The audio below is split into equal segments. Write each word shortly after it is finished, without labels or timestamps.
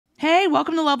Hey,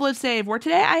 welcome to LoveLiveSave, where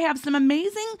today I have some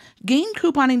amazing Gain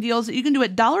couponing deals that you can do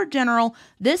at Dollar General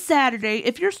this Saturday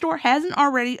if your store hasn't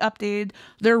already updated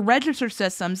their register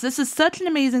systems. This is such an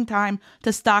amazing time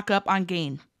to stock up on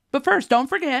Gain. But first, don't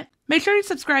forget, make sure you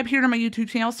subscribe here to my YouTube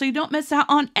channel so you don't miss out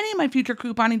on any of my future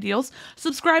couponing deals.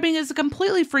 Subscribing is a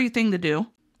completely free thing to do.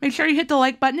 Make sure you hit the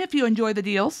like button if you enjoy the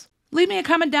deals. Leave me a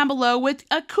comment down below with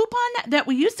a coupon that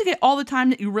we used to get all the time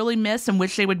that you really miss and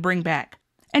wish they would bring back.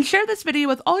 And share this video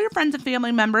with all your friends and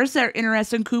family members that are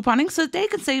interested in couponing so that they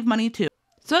can save money too.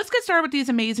 So let's get started with these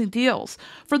amazing deals.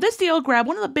 For this deal, grab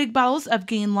one of the big bottles of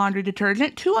Gain laundry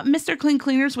detergent, 2 Mr. Clean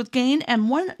cleaners with Gain, and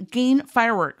 1 Gain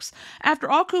fireworks. After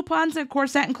all coupons, and of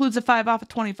course that includes the 5 off of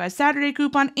 25 Saturday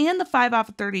coupon and the 5 off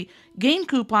of 30 Gain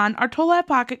coupon, our total out of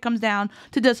pocket comes down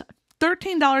to just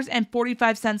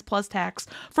 $13.45 plus tax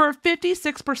for a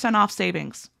 56% off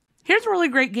savings. Here's a really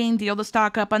great Gain deal to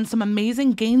stock up on some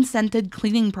amazing Gain scented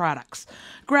cleaning products.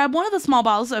 Grab one of the small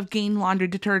bottles of Gain laundry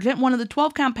detergent, one of the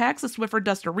 12-count packs of Swiffer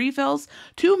Duster refills,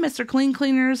 2 Mr. Clean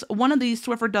cleaners, one of these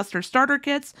Swiffer Duster starter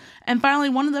kits, and finally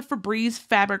one of the Febreze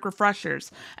fabric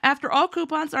refreshers. After all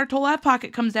coupons, our total out of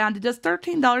pocket comes down to just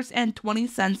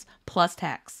 $13.20 plus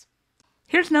tax.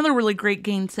 Here's another really great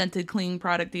Gain scented cleaning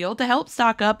product deal to help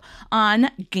stock up on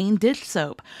Gain dish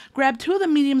soap. Grab 2 of the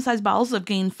medium-sized bottles of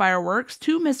Gain fireworks,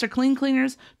 2 Mr. Clean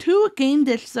cleaners, 2 Gain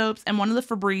dish soaps, and one of the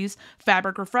Febreze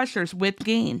fabric refreshers with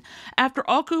Gain. After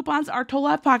all coupons, our total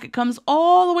out of pocket comes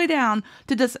all the way down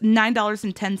to just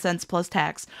 $9.10 plus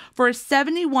tax for a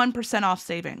 71% off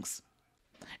savings.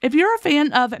 If you're a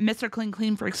fan of Mr.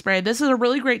 Clean Freak Spray, this is a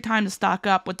really great time to stock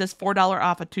up with this $4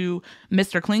 off of 2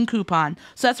 Mr. Clean coupon.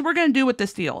 So that's what we're going to do with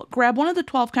this deal. Grab one of the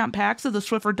 12-count packs of the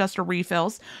Swiffer Duster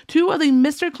refills, 2 of the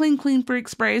Mr. Clean Freak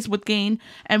Sprays with Gain,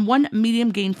 and 1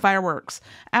 medium Gain fireworks.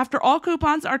 After all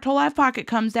coupons, our total out of pocket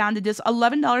comes down to just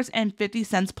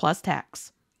 $11.50 plus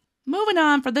tax. Moving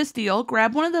on, for this deal,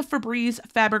 grab one of the Febreze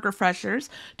fabric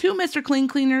refreshers, 2 Mr. Clean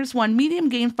cleaners, 1 medium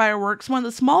Gain fireworks, one of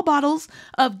the small bottles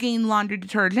of Gain laundry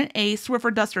detergent, a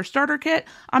Swiffer Duster starter kit.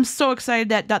 I'm so excited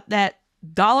that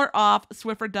 $1 off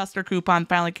Swiffer Duster coupon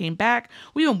finally came back.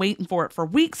 We've been waiting for it for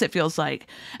weeks, it feels like.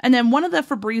 And then one of the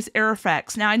Febreze Air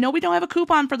Effects. Now, I know we don't have a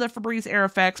coupon for the Febreze Air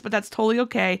Effects, but that's totally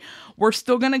okay. We're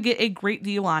still going to get a great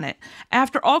deal on it.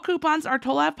 After all coupons, our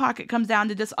total out of pocket comes down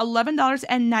to just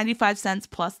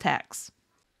 $11.95 plus tax.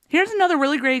 Here's another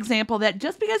really great example that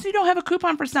just because you don't have a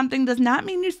coupon for something does not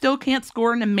mean you still can't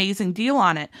score an amazing deal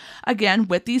on it. Again,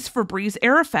 with these Febreze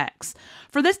Air Effects.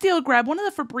 For this deal, grab one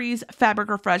of the Febreze fabric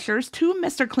refreshers, 2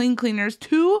 Mr. Clean cleaners,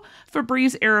 2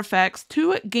 Febreze Air Effects,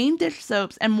 2 Gain dish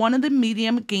soaps, and 1 of the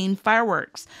medium Gain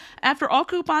fireworks. After all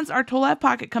coupons, our total out of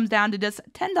pocket comes down to just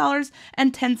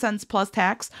 $10.10 plus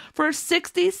tax for a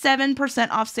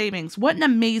 67% off savings. What an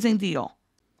amazing deal.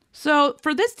 So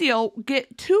for this deal,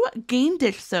 get 2 Gain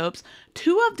dish soaps,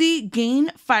 2 of the Gain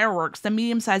fireworks, the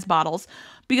medium-sized bottles,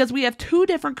 because we have 2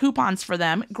 different coupons for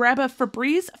them. Grab a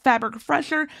Febreze fabric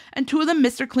refresher and 2 of the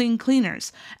Mr. Clean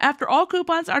cleaners. After all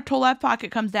coupons, our total out of pocket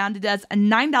comes down to just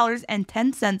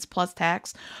 $9.10 plus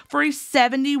tax for a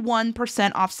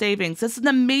 71% off savings. This is an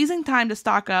amazing time to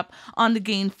stock up on the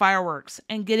Gain fireworks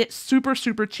and get it super,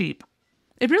 super cheap.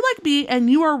 If you're like me and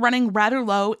you are running rather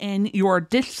low in your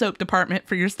dish soap department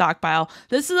for your stockpile,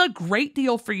 this is a great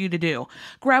deal for you to do.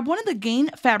 Grab one of the Gain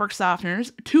fabric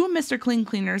softeners, 2 Mr. Clean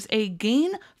cleaners, a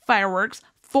Gain fireworks,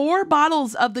 4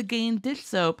 bottles of the Gain dish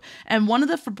soap, and 1 of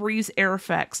the Febreze Air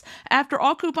Effects. After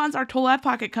all coupons, our total out of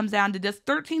pocket comes down to just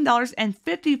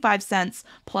 $13.55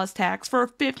 plus tax for a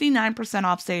 59%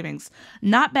 off savings.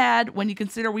 Not bad when you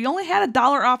consider we only had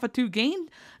 $1 off of 2 Gain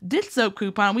dish soap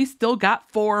coupon. We still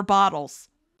got 4 bottles.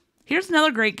 Here's another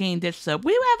great Gain dish soap.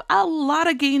 We have a lot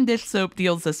of Gain dish soap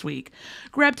deals this week.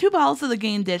 Grab 2 bottles of the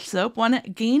Gain dish soap, 1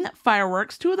 Gain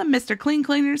fireworks, 2 of the Mr. Clean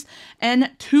cleaners,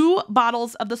 and 2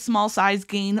 bottles of the small size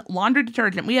Gain laundry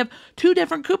detergent. We have 2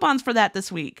 different coupons for that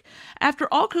this week. After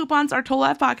all coupons, our total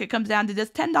out of pocket comes down to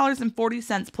just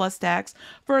 $10.40 plus tax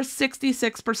for a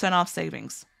 66% off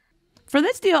savings. For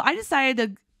this deal, I decided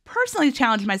to personally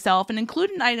challenge myself and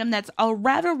include an item that's a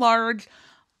rather large,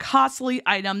 costly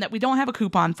item that we don't have a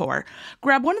coupon for.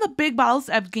 Grab one of the big bottles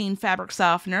of Gain fabric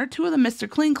softener, 2 of the Mr.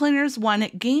 Clean cleaners,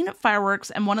 1 Gain fireworks,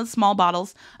 and 1 of the small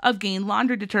bottles of Gain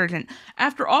laundry detergent.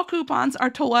 After all coupons, our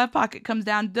total out of pocket comes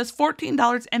down to just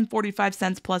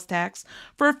 $14.45 plus tax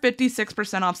for a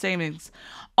 56% off savings.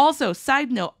 Also,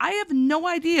 side note, I have no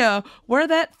idea where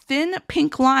that thin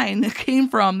pink line came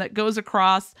from that goes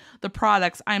across the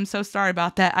products. I'm so sorry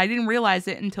about that. I didn't realize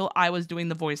it until I was doing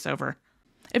the voiceover.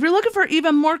 If you're looking for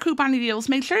even more couponing deals,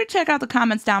 make sure you check out the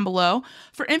comments down below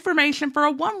for information for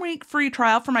a 1-week free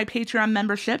trial for my Patreon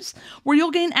memberships, where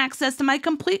you'll gain access to my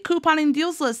complete couponing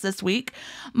deals list this week.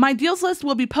 My deals list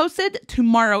will be posted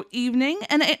tomorrow evening,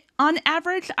 and on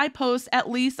average, I post at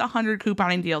least 100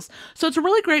 couponing deals. So it's a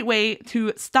really great way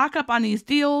to stock up on these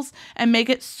deals and make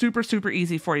it super, super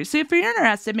easy for you. So if you're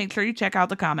interested, make sure you check out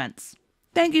the comments.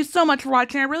 Thank you so much for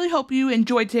watching. I really hope you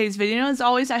enjoyed today's video. As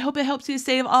always, I hope it helps you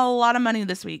save a lot of money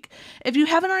this week. If you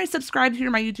haven't already subscribed here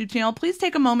to my YouTube channel, please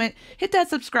take a moment, hit that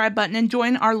subscribe button, and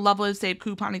join our LoveLiveSave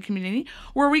couponing community,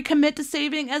 where we commit to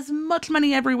saving as much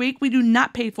money every week. We do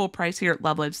not pay full price here at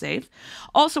LoveLiveSave.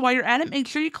 Also, while you're at it, make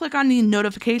sure you click on the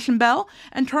notification bell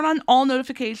and turn on all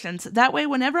notifications. That way,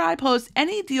 whenever I post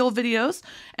any deal videos,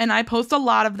 and I post a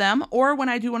lot of them, or when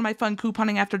I do one of my fun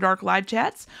couponing after dark live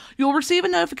chats, you'll receive a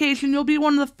notification. You'll be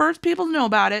one of the first people to know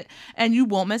about it, and you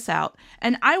won't miss out.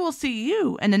 And I will see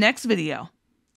you in the next video.